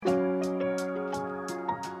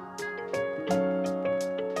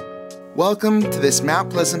Welcome to this Mount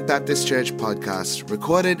Pleasant Baptist Church podcast,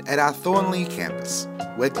 recorded at our Thornley campus.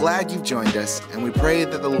 We're glad you've joined us, and we pray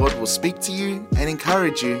that the Lord will speak to you and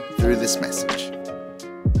encourage you through this message.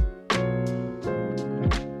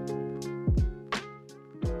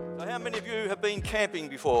 So how many of you have been camping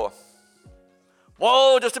before?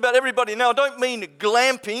 Well, just about everybody. Now, I don't mean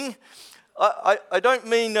glamping. I don't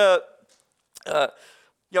mean a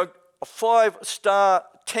 5-star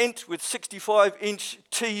tent with 65-inch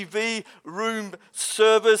TV, room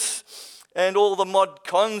service, and all the mod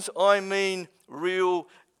cons. I mean real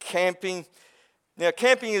camping. Now,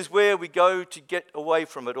 camping is where we go to get away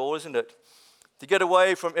from it all, isn't it? To get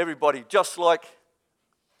away from everybody, just like...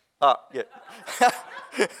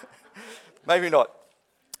 Maybe not.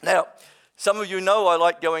 Now, some of you know I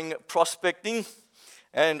like going prospecting,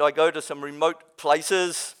 and I go to some remote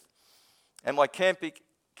places, and my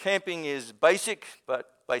camping is basic, but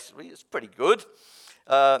basically it's pretty good.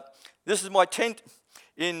 This is my tent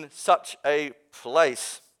in such a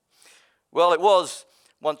place. Well, it was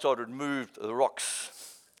once I'd removed the rocks.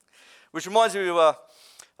 Which reminds me of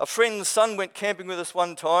a friend's son went camping with us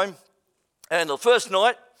one time, and the first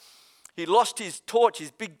night he lost his torch,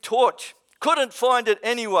 his big torch. Couldn't find it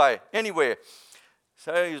anywhere.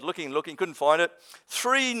 So he was looking, couldn't find it.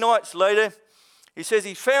 3 nights later, he says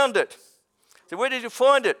he found it. I said, "Where did you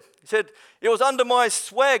find it?" He said, "It was under my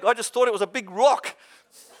swag. I just thought it was a big rock."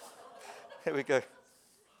 There we go.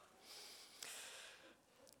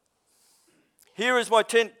 Here is my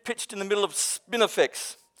tent pitched in the middle of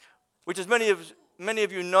spinifex, which, as many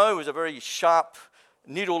of you know, is a very sharp,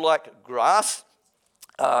 needle-like grass.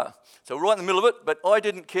 So right in the middle of it, but I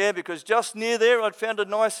didn't care because just near there I'd found a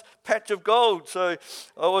nice patch of gold, so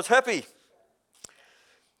I was happy.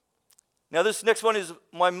 Now this next one is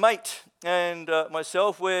my mate and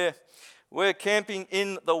myself. We're camping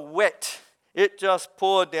in the wet. It just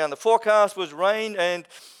poured down. The forecast was rain and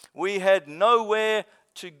we had nowhere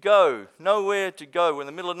to go. We're in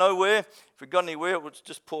the middle of nowhere. If we got anywhere, it would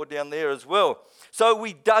just pour down there as well. So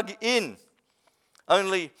we dug in.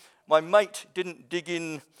 Only my mate didn't dig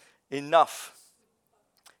in enough.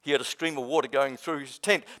 He had a stream of water going through his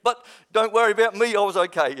tent. But don't worry about me, I was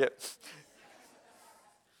okay, yeah.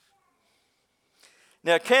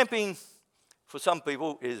 Now, camping for some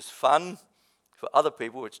people is fun. For other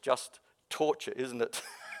people, it's just torture, isn't it?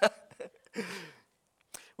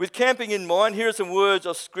 With camping in mind, here are some words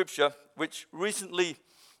of Scripture which recently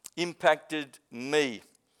impacted me.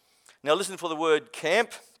 Now, listen for the word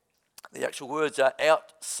camp. The actual words are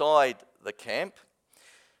outside the camp,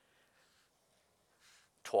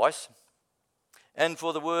 twice. And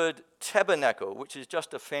for the word tabernacle, which is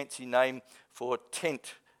just a fancy name for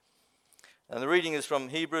tent. And the reading is from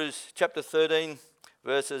Hebrews chapter 13,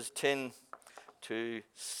 verses 10 to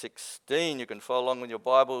 16. You can follow along with your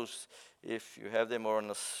Bibles if you have them or on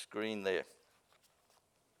the screen there.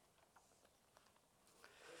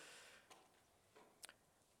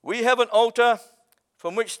 We have an altar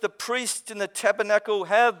from which the priests in the tabernacle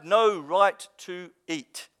have no right to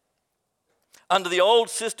eat. Under the old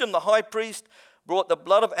system, the high priest brought the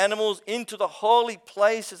blood of animals into the holy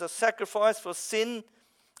place as a sacrifice for sin,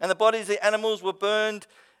 and the bodies of the animals were burned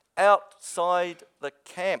outside the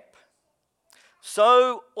camp.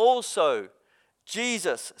 So also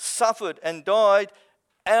Jesus suffered and died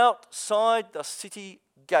outside the city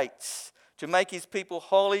gates to make his people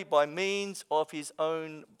holy by means of his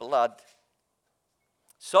own blood.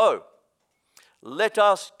 So, let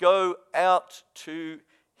us go out to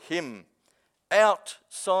him,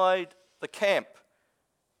 outside the camp,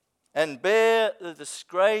 and bear the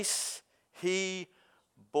disgrace he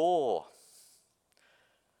bore.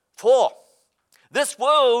 For this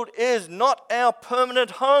world is not our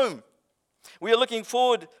permanent home. We are looking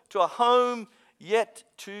forward to a home yet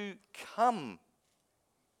to come.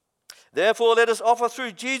 Therefore, let us offer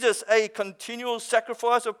through Jesus a continual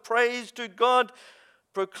sacrifice of praise to God,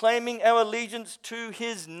 proclaiming our allegiance to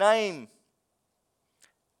his name.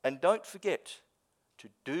 And don't forget to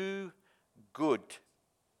do good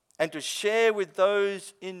and to share with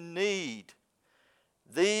those in need.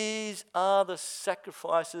 These are the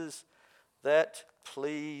sacrifices that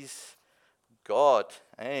please God.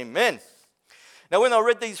 Amen. Now, when I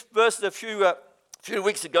read these verses a few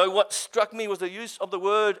weeks ago, what struck me was the use of the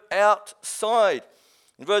word outside.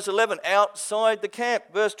 In verse 11, outside the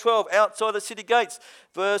camp. Verse 12, outside the city gates.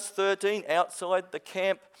 Verse 13, outside the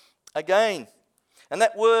camp again. And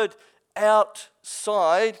that word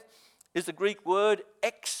outside is the Greek word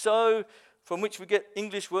exo, from which we get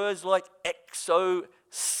English words like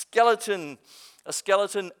exoskeleton. A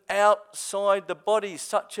skeleton outside the body,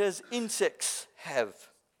 such as insects have.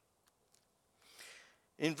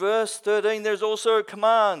 In verse 13, there's also a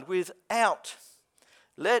command with out.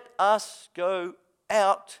 Let us go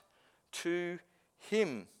out to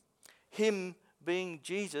him. Him being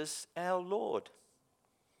Jesus our Lord.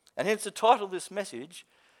 And hence the title of this message,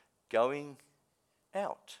 Going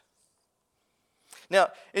Out. Now,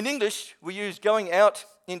 in English, we use going out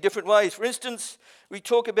in different ways. For instance, we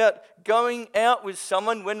talk about going out with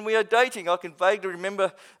someone when we are dating. I can vaguely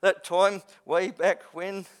remember that time way back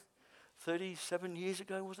when, 37 years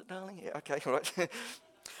ago, was it, darling? Yeah, okay, right.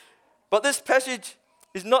 But this passage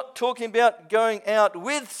is not talking about going out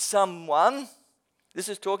with someone. This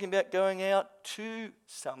is talking about going out to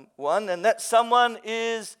someone, and that someone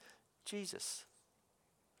is Jesus.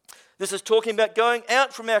 This is talking about going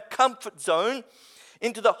out from our comfort zone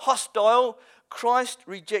into the hostile,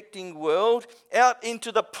 Christ-rejecting world, out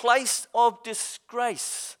into the place of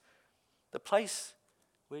disgrace, the place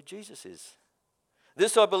where Jesus is.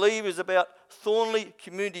 This, I believe, is about Thornley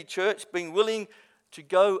Community Church being willing to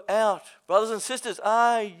go out. Brothers and sisters,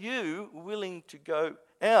 are you willing to go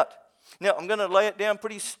out? Now, I'm going to lay it down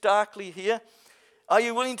pretty starkly here. Are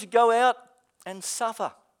you willing to go out and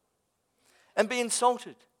suffer and be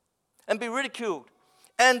insulted and be ridiculed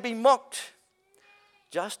and be mocked,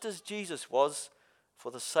 just as Jesus was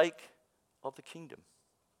for the sake of the kingdom?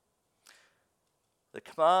 The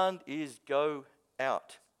command is go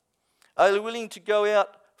out. Are you willing to go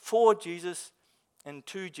out for Jesus and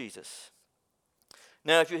to Jesus?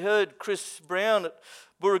 Now, if you heard Chris Brown at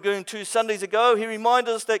Burragoon 2 Sundays ago, he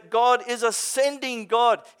reminded us that God is a sending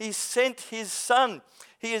God. He sent his Son.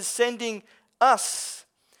 He is sending us.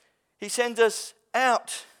 He sends us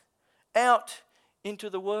out into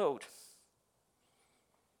the world.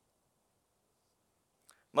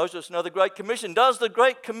 Most of us know the Great Commission. Does the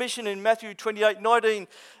Great Commission in Matthew 28:19,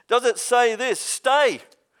 does it say this? Stay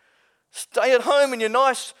at home in your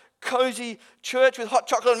nice, cozy church with hot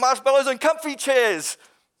chocolate and marshmallows and comfy chairs.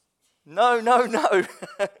 No.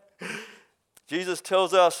 Jesus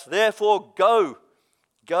tells us, therefore, go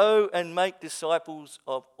and make disciples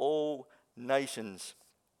of all nations.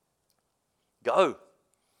 Go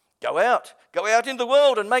out into the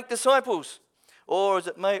world and make disciples. Or as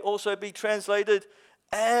it may also be translated,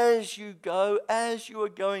 as you go, as you are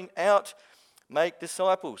going out, make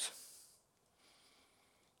disciples.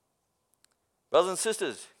 Brothers and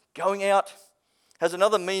sisters, going out has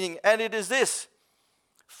another meaning, and it is this: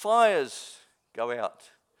 fires go out,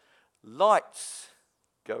 lights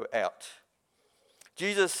go out.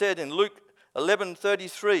 Jesus said in Luke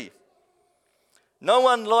 11:33, no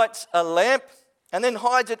one lights a lamp and then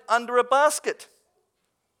hides it under a basket.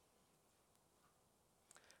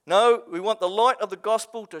 No, we want the light of the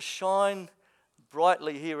gospel to shine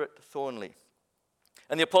brightly here at Thornley.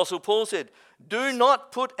 And the Apostle Paul said, do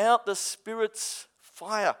not put out the Spirit's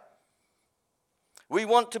fire. We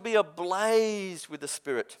want to be ablaze with the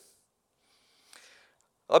Spirit.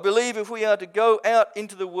 I believe if we are to go out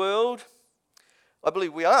into the world,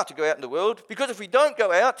 because if we don't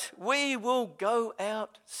go out, we will go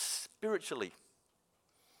out spiritually.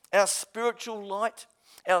 Our spiritual light,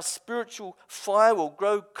 our spiritual fire will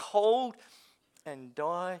grow cold and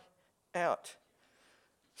die out.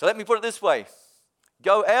 So let me put it this way: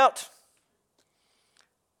 go out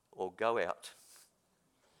or go out.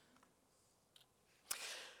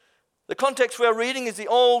 The context for our reading is the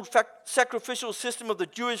old sacrificial system of the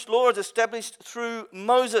Jewish law as established through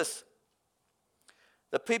Moses.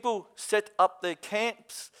 The people set up their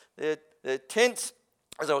camps, their tents,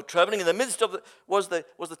 as they were traveling. In the midst of it was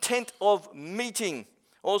the tent of meeting,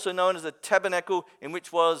 also known as the tabernacle, in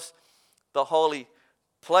which was the holy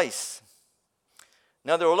place.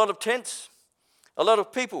 Now, there were a lot of tents, a lot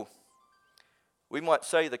of people. We might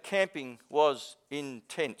say the camping was in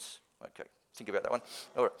tents. Okay, think about that one.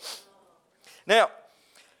 All right. Now,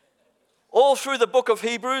 all through the book of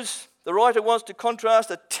Hebrews, the writer wants to contrast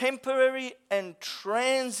the temporary and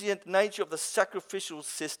transient nature of the sacrificial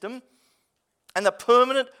system and the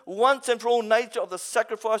permanent, once and for all nature of the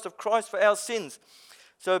sacrifice of Christ for our sins.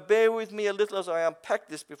 So bear with me a little as I unpack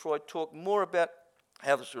this before I talk more about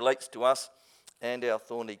how this relates to us and our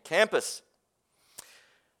Thornley campus.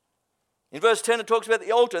 In verse 10 it talks about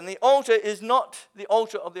the altar, and the altar is not the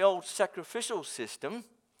altar of the old sacrificial system.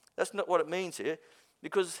 That's not what it means here,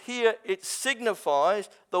 because here it signifies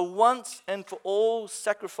the once and for all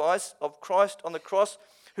sacrifice of Christ on the cross,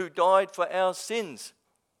 who died for our sins.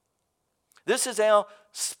 This is our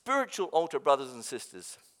spiritual altar, brothers and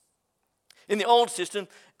sisters. In the old system,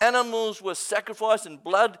 animals were sacrificed and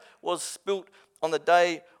blood was spilt on the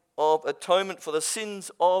Day of Atonement for the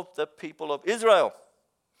sins of the people of Israel.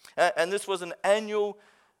 And this was an annual,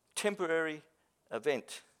 temporary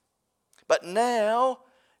event. But now,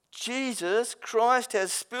 Jesus Christ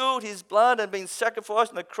has spilled his blood and been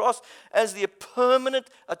sacrificed on the cross as the permanent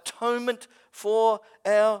atonement for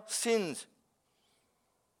our sins.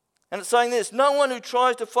 And it's saying this: no one who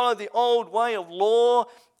tries to follow the old way of law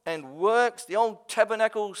and works, the old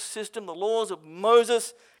tabernacle system, the laws of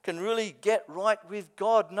Moses, can really get right with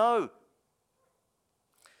God. No.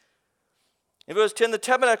 In verse 10, the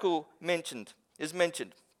tabernacle is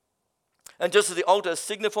mentioned. And just as the altar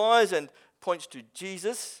signifies and points to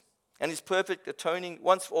Jesus and his perfect atoning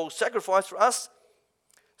once for all sacrifice for us,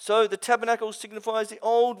 so the tabernacle signifies the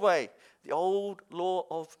old way, the old law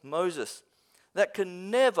of Moses, that can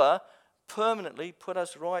never permanently put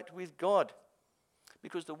us right with God,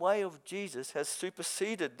 because the way of Jesus has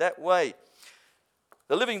superseded that way.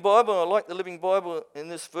 The Living Bible, I like the Living Bible in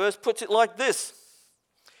this verse, puts it like this: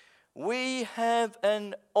 we have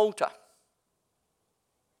an altar,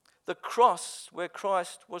 the cross where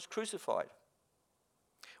Christ was crucified,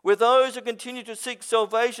 where those who continue to seek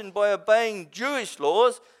salvation by obeying Jewish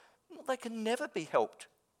laws, they can never be helped.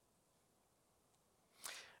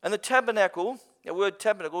 And the tabernacle, the word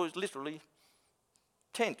tabernacle is literally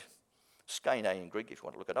tent. Skene in Greek if you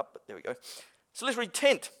want to look it up, but there we go. It's literally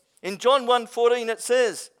tent. In John 1:14 it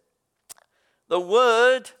says, the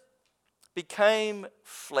Word became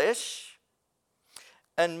flesh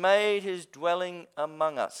and made his dwelling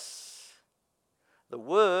among us. The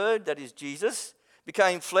Word, that is Jesus,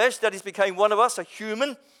 became flesh, that is, became one of us, a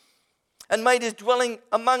human, and made his dwelling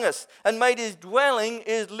among us. And made his dwelling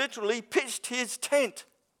is literally pitched his tent.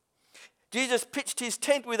 Jesus pitched his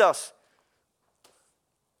tent with us.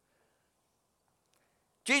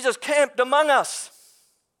 Jesus camped among us.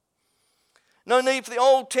 No need for the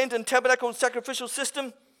old tent and tabernacle and sacrificial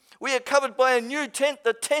system. We are covered by a new tent,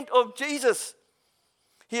 the tent of Jesus.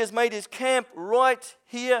 He has made his camp right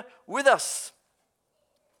here with us.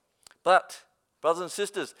 But, brothers and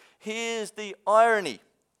sisters, here's the irony.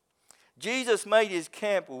 Jesus made his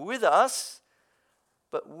camp with us,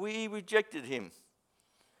 but we rejected him.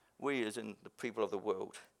 We, as in the people of the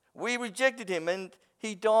world. We rejected him, and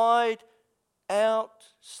he died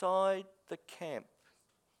outside the camp.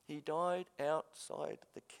 He died outside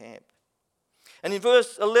the camp. And in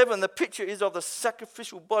verse 11, the picture is of the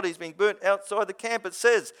sacrificial bodies being burnt outside the camp. It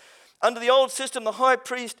says, under the old system, the high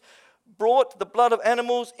priest brought the blood of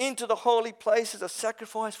animals into the holy place as a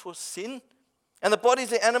sacrifice for sin. And the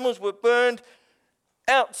bodies of the animals were burned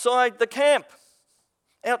outside the camp.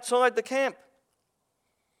 Outside the camp.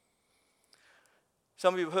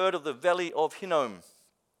 Some of you have heard of the Valley of Hinnom,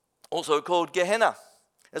 also called Gehenna.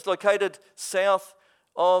 It's located south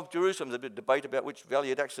of Jerusalem. There's a bit of debate about which valley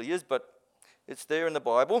it actually is, but it's there in the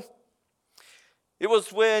Bible. It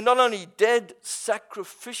was where not only dead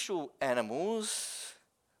sacrificial animals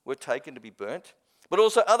were taken to be burnt, but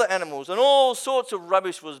also other animals, and all sorts of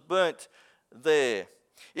rubbish was burnt there.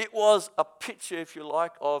 It was a picture, if you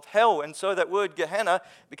like, of hell, and so that word Gehenna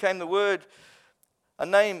became a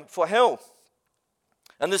name for hell.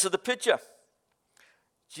 And this is the picture.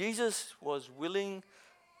 Jesus was willing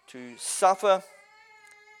to suffer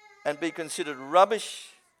and be considered rubbish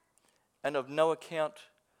and of no account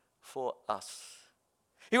for us.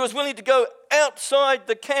 He was willing to go outside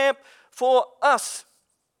the camp for us.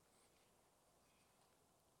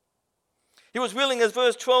 He was willing, as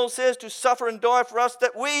verse 12 says, to suffer and die for us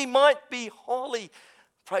that we might be holy.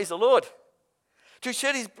 Praise the Lord. To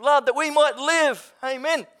shed his blood that we might live.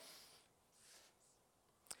 Amen.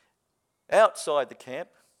 Outside the camp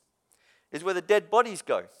is where the dead bodies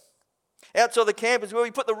go. Outside the camp is where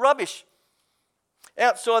we put the rubbish.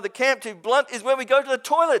 Outside the camp, to be blunt, is where we go to the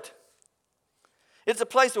toilet. It's a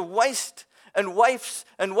place of waste and waifs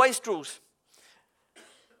and wastrels.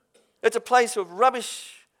 It's a place of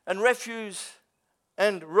rubbish and refuse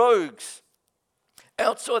and rogues.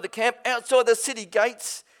 Outside the camp, outside the city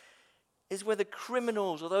gates, is where the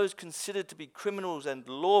criminals, or those considered to be criminals and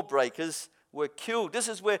lawbreakers, were killed. This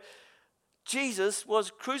is where Jesus was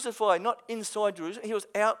crucified, not inside Jerusalem. He was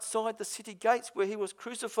outside the city gates where he was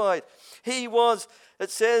crucified. He was, it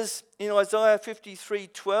says in Isaiah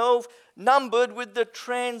 53:12, numbered with the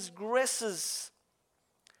transgressors.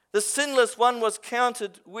 The sinless one was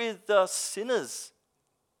counted with the sinners.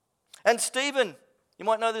 And Stephen, you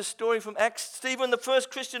might know this story from Acts. Stephen, the first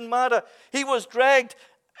Christian martyr, he was dragged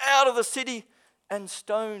out of the city and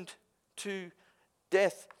stoned to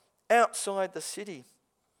death outside the city.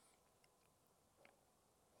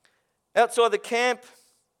 Outside the camp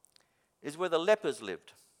is where the lepers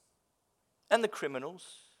lived, and the criminals,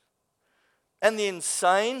 and the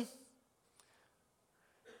insane,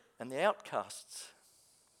 and the outcasts.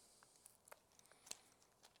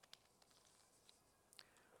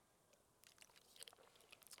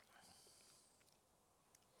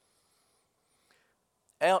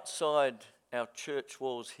 outside our church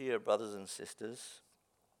walls here, brothers and sisters,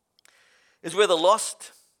 is where the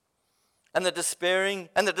lost and the despairing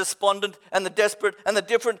and the despondent and the desperate and the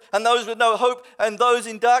different and those with no hope and those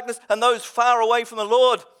in darkness and those far away from the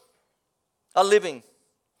Lord are living.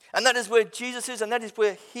 And that is where Jesus is, and that is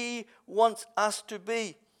where he wants us to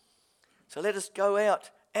be. So let us go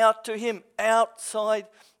out to him, outside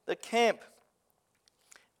the camp,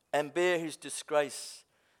 and bear his disgrace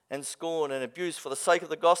and scorn and abuse for the sake of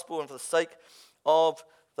the gospel and for the sake of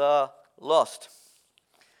the lost.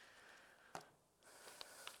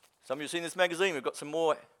 Some of you have seen this magazine. We've got some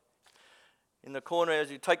more in the corner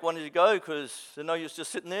as you take one as you go, because they're no use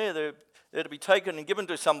just sitting there. They're there to be taken and given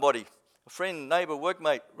to somebody, a friend, neighbour,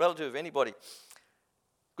 workmate, relative, anybody.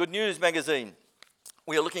 Good News magazine.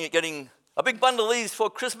 We are looking at getting a big bundle of these for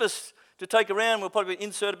Christmas to take around. We'll probably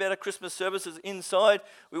insert about our Christmas services inside.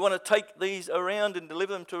 We want to take these around and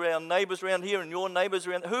deliver them to our neighbours around here and your neighbours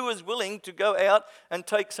around. Who is willing to go out and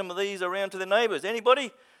take some of these around to their neighbours?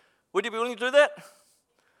 Anybody? Would you be willing to do that?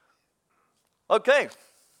 Okay.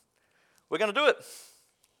 We're going to do it.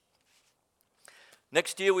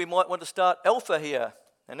 Next year we might want to start Alpha here.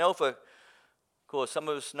 And Alpha, of course, some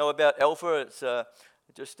of us know about Alpha. It's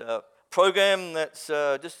just a program that's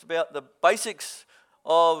just about the basics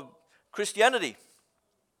of Christianity.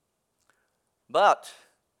 But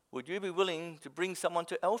would you be willing to bring someone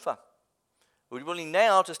to Alpha? Would you be willing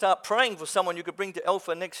now to start praying for someone you could bring to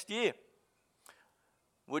Alpha next year?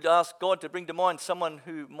 Would ask God to bring to mind someone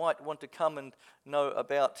who might want to come and know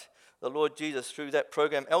about the Lord Jesus through that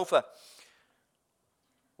program, Alpha.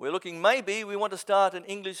 We're looking, maybe we want to start an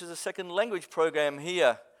English as a second language program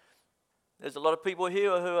here. There's a lot of people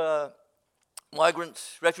here who are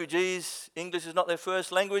migrants, refugees. English is not their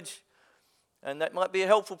first language. And that might be a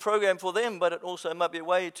helpful program for them, but it also might be a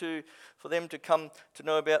way for them to come to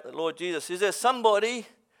know about the Lord Jesus. Is there somebody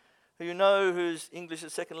who you know whose English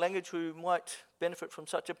is second language who might benefit from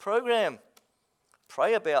such a program?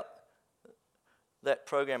 Pray about that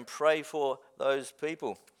program. Pray for those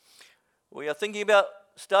people. We are thinking about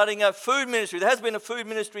starting a food ministry. There has been a food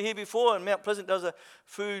ministry here before, and Mount Pleasant does a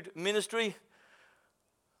food ministry.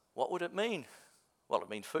 What would it mean? Well, it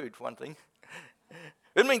means food, for one thing.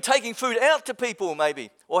 It would mean taking food out to people, maybe,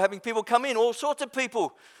 or having people come in, all sorts of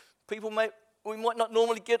people. People we might not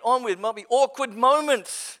normally get on with. It might be awkward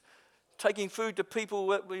moments, taking food to people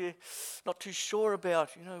that we're not too sure about.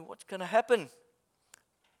 You know, what's going to happen?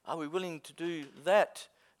 Are we willing to do that,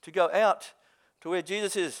 to go out to where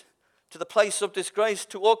Jesus is, to the place of disgrace,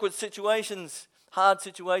 to awkward situations, hard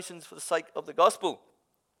situations for the sake of the gospel?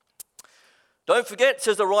 Don't forget,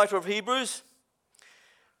 says the writer of Hebrews,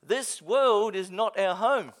 this world is not our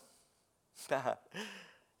home.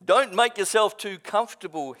 Don't make yourself too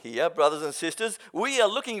comfortable here, brothers and sisters. We are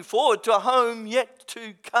looking forward to a home yet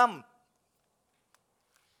to come.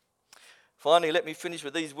 Finally, let me finish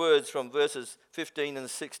with these words from verses 15 and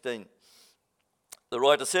 16. The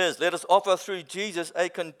writer says, let us offer through Jesus a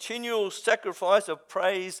continual sacrifice of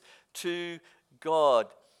praise to God.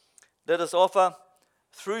 Let us offer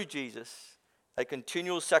through Jesus a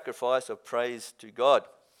continual sacrifice of praise to God.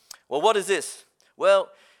 Well, what is this? Well,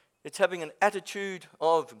 it's having an attitude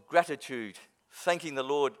of gratitude, thanking the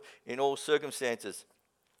Lord in all circumstances.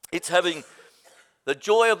 It's having the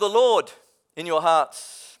joy of the Lord in your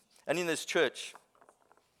hearts and in this church.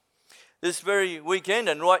 This very weekend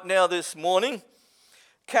and right now this morning,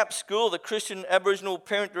 CAP School, the Christian Aboriginal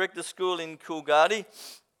Parent Director School in Coolgardie,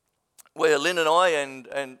 where Lynn and I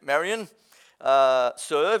and Marion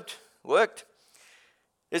worked,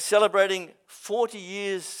 is celebrating 40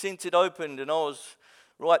 years since it opened, and I was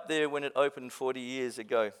right there when it opened 40 years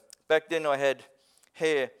ago. Back then I had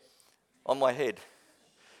hair on my head.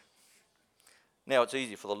 Now it's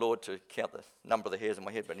easy for the Lord to count the number of the hairs on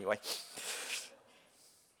my head, but anyway.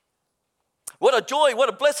 What a joy, what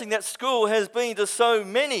a blessing that school has been to so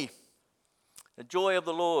many. The joy of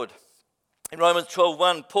the Lord. In Romans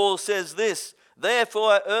 12:1, Paul says this,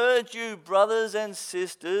 therefore I urge you, brothers and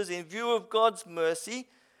sisters, in view of God's mercy,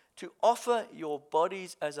 to offer your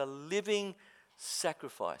bodies as a living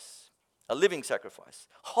sacrifice,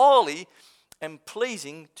 holy and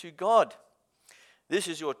pleasing to God. This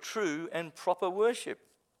is your true and proper worship.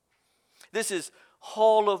 This is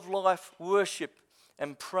whole of life worship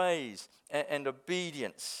and praise and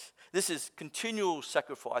obedience. This is continual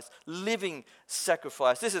sacrifice, living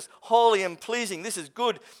sacrifice. This is holy and pleasing. This is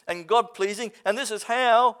good and God-pleasing. And this is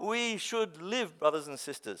how we should live, brothers and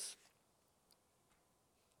sisters.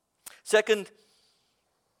 Second,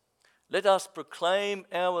 let us proclaim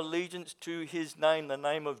our allegiance to his name, the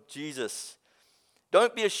name of Jesus,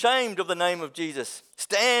 Don't be ashamed of the name of Jesus.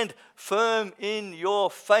 Stand firm in your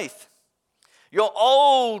faith. Your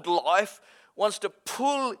old life wants to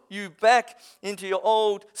pull you back into your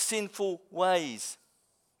old sinful ways.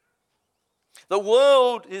 The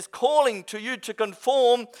world is calling to you to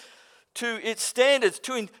conform to its standards,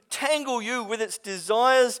 to entangle you with its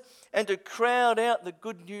desires, and to crowd out the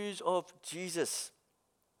good news of Jesus.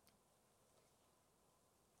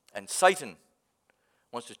 And Satan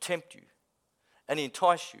wants to tempt you and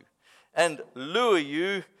entice you and lure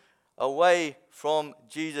you away from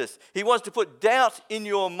Jesus. He wants to put doubt in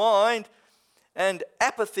your mind and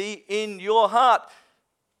apathy in your heart.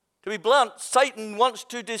 To be blunt, Satan wants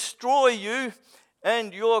to destroy you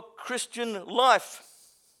and your Christian life.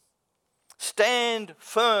 Stand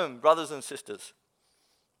firm, brothers and sisters.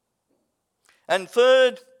 And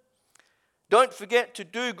third, don't forget to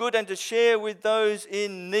do good and to share with those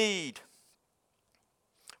in need.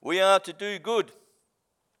 We are to do good.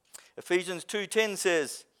 Ephesians 2:10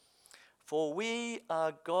 says, "For we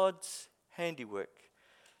are God's handiwork,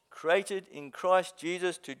 created in Christ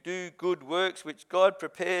Jesus to do good works which God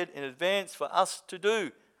prepared in advance for us to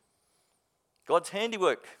do." God's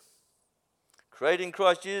handiwork, created in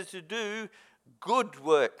Christ Jesus to do good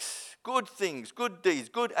works, good things, good deeds,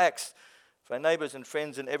 good acts for our neighbours and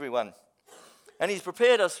friends and everyone. And He's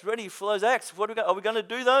prepared us ready for those acts. Are we going to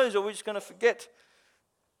do those, or are we just going to forget?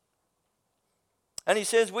 And He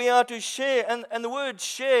says we are to share, and the word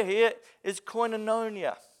share here is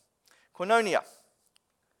koinonia. Koinonia.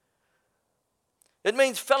 It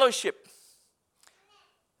means fellowship.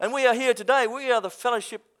 And we are here today. We are the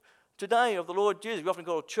fellowship today of the Lord Jesus. We often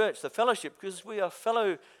call church the fellowship because we are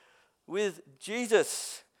fellow with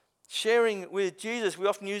Jesus, sharing with Jesus. We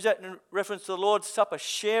often use that in reference to the Lord's Supper,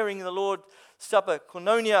 sharing the Lord's Supper,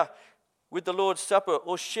 koinonia with the Lord's Supper,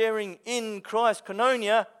 or sharing in Christ,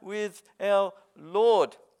 koinonia with our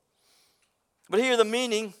Lord. But here the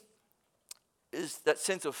meaning is that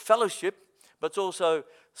sense of fellowship, but it's also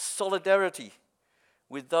solidarity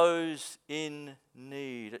with those in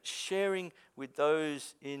need. It's sharing with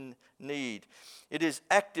those in need. It is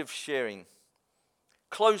active sharing,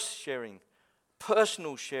 close sharing,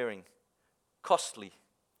 personal sharing, costly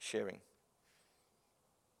sharing.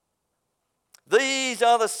 These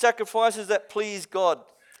are the sacrifices that please God,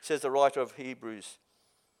 says the writer of Hebrews.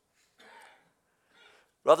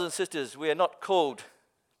 Brothers and sisters, we are not called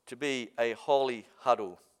to be a holy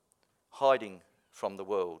huddle, hiding from the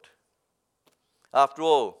world. After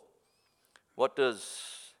all, what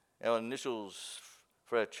does our initials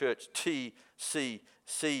for our church, TCC,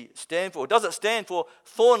 stand for? Does it stand for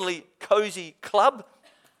Thornley Cozy Club?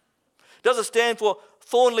 Does it stand for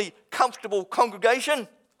Thornley Comfortable Congregation?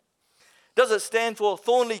 Does it stand for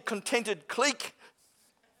Thornley Contented Clique?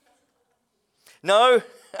 No,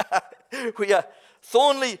 we are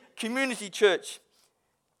Thornley Community Church,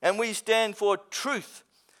 and we stand for truth,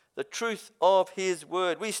 the truth of His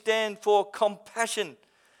word. We stand for compassion,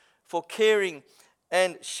 for caring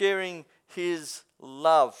and sharing His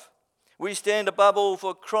love. We stand above all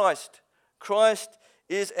for Christ. Christ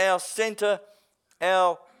is our center,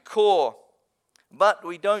 our core. But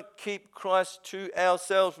we don't keep Christ to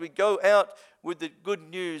ourselves. We go out with the good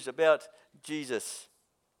news about Jesus.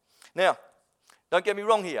 Now, don't get me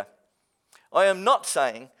wrong here. I am not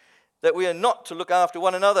saying that we are not to look after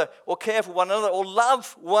one another or care for one another or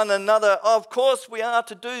love one another. Of course we are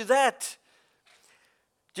to do that.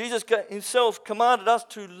 Jesus Himself commanded us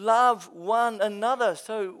to love one another,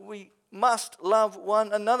 so we must love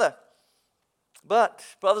one another. But,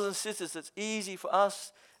 brothers and sisters, it's easy for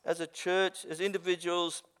us as a church, as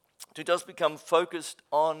individuals, to just become focused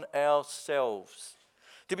on ourselves,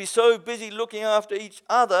 to be so busy looking after each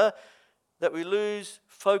other that we lose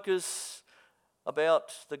focus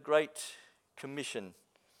about the Great Commission.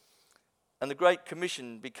 And the Great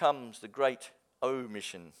Commission becomes the Great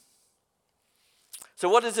Omission. So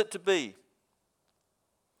what is it to be?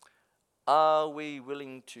 Are we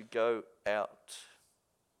willing to go out?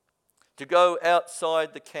 To go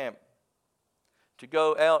outside the camp? To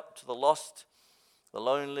go out to the lost, the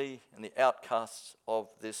lonely, and the outcasts of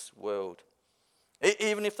this world?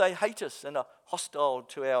 Even if they hate us and are hostile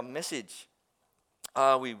to our message,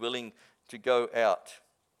 are we willing to go out?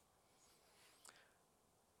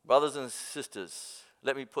 Brothers and sisters,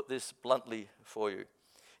 let me put this bluntly for you.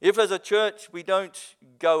 If as a church we don't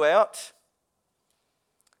go out,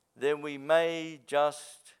 then we may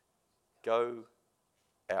just go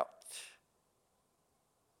out.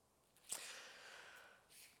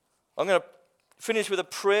 I'm going to finish with a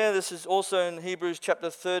prayer. This is also in Hebrews chapter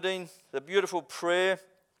 13, the beautiful prayer.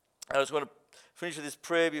 I just want to finish with this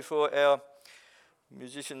prayer before our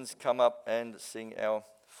musicians come up and sing our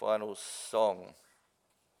final song.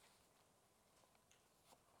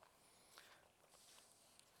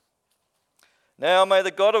 Now may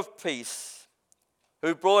the God of peace,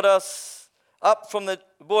 who brought up from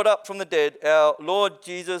the dead, our Lord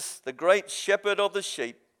Jesus, the great shepherd of the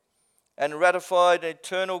sheep, and ratified an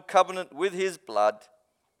eternal covenant with his blood,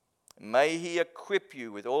 may he equip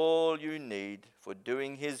you with all you need for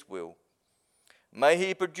doing his will. May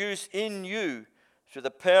he produce in you, through the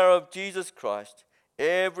power of Jesus Christ,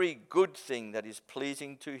 every good thing that is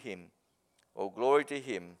pleasing to him. All glory to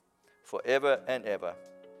him forever and ever.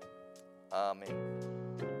 Amen.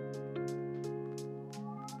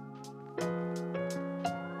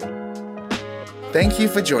 Thank you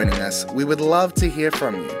for joining us. We would love to hear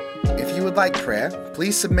from you. If you would like prayer,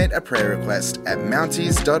 please submit a prayer request at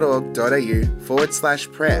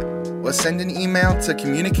mounties.org.au/prayer or send an email to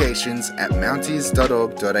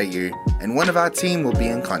communications@mounties.org.au and one of our team will be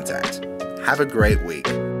in contact. Have a great week.